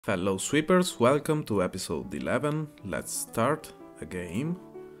Fellow sweepers, welcome to episode 11. Let's start a game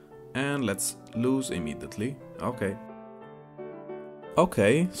and let's lose immediately.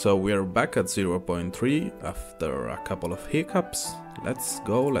 Okay, so we're back at 0.3 after a couple of hiccups. Let's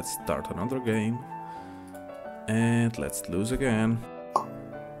go, let's start another game and let's lose again.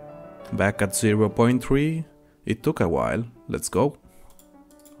 Back at 0.3, it took a while, let's go.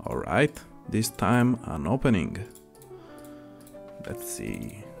 Alright, this time an opening. Let's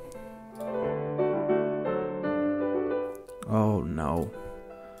see. Oh no,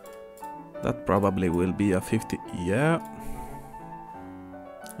 that probably will be a 50, yeah,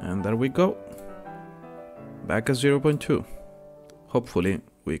 and there we go, back at 0.2, hopefully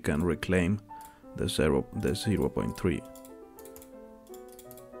we can reclaim the 0.3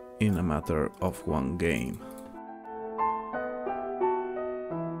 in a matter of one game.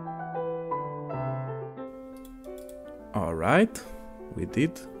 Alright, we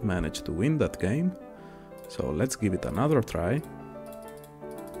did manage to win that game. So let's give it another try.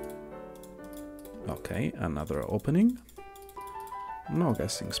 Okay, another opening. No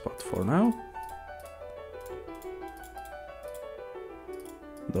guessing spot for now.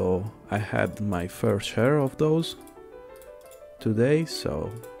 Though I had my fair share of those today,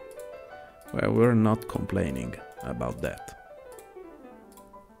 so well, we're not complaining about that.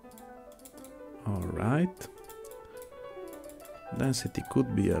 Alright. Density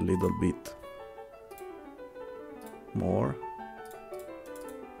could be a little bit more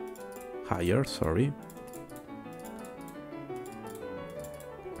higher, sorry,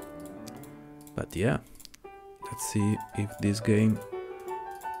 but yeah, let's see if this game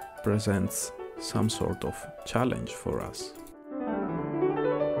presents some sort of challenge for us.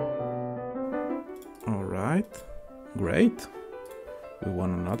 Alright, great, we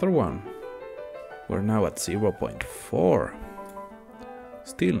won another one. We're now at 0.4.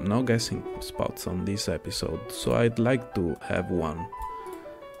 Still no guessing spots on this episode, so I'd like to have one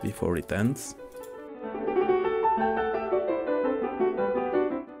before it ends.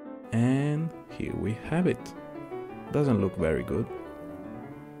 And here we have it. Doesn't look very good.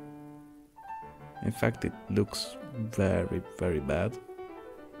 In fact, it looks very, very bad.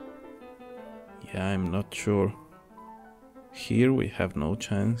 Yeah, I'm not sure. Here we have no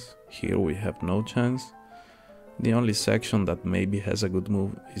chance. Here we have no chance. The only section that maybe has a good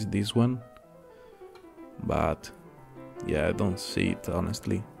move is this one, but yeah, I don't see it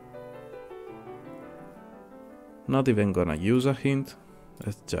honestly. Not even gonna use a hint,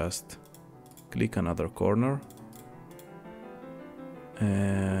 let's just click another corner.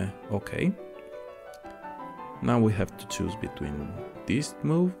 Okay, now we have to choose between this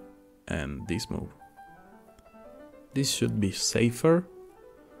move and this move. This should be safer,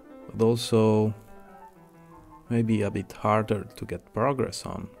 but also maybe a bit harder to get progress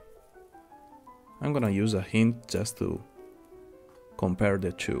on. I'm gonna use a hint just to compare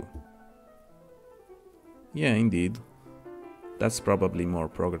the two. Yeah, indeed, that's probably more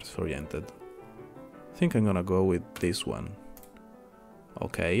progress oriented. I think I'm gonna go with this one.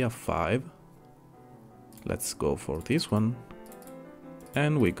 Okay, a 5. Let's go for this one.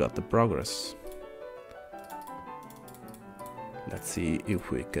 And we got the progress. Let's see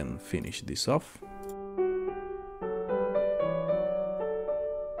if we can finish this off.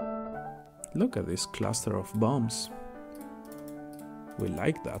 Look at this cluster of bombs. We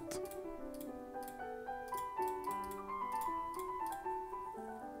like that.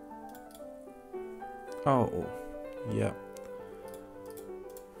 Oh, yeah.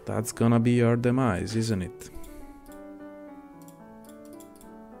 That's gonna be our demise, isn't it?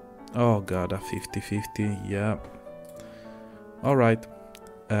 Oh god, a 50-50, yeah. Alright,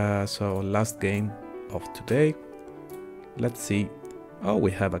 so last game of today. Let's see. Oh,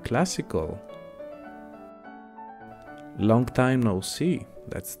 we have a classical. Long time no see.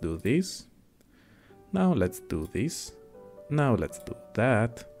 Let's do this. Now let's do this. Now let's do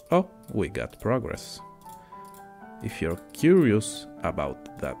that. Oh, we got progress. If you're curious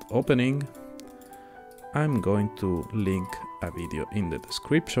about that opening, I'm going to link a video in the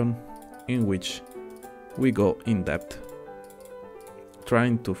description in which we go in depth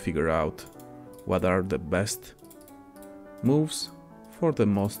trying to figure out what are the best moves for the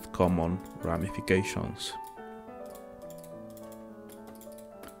most common ramifications.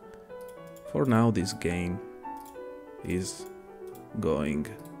 For now, this game is going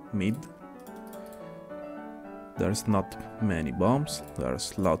mid. There's not many bombs,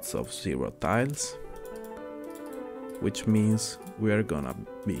 there's lots of 0 tiles, which means we are gonna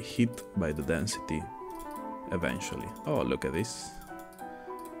be hit by the density eventually. Oh, look at this.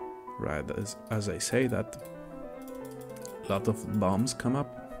 Right as I say that, a lot of bombs come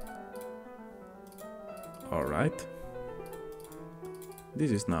up. Alright.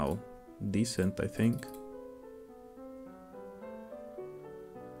 This is now decent, I think.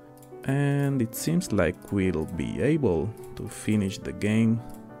 And it seems like we'll be able to finish the game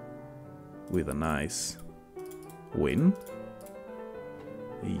with a nice win.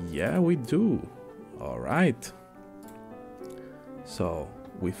 Yeah, we do. Alright. So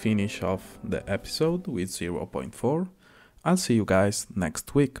we finish off the episode with 0.4. I'll see you guys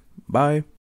next week. Bye.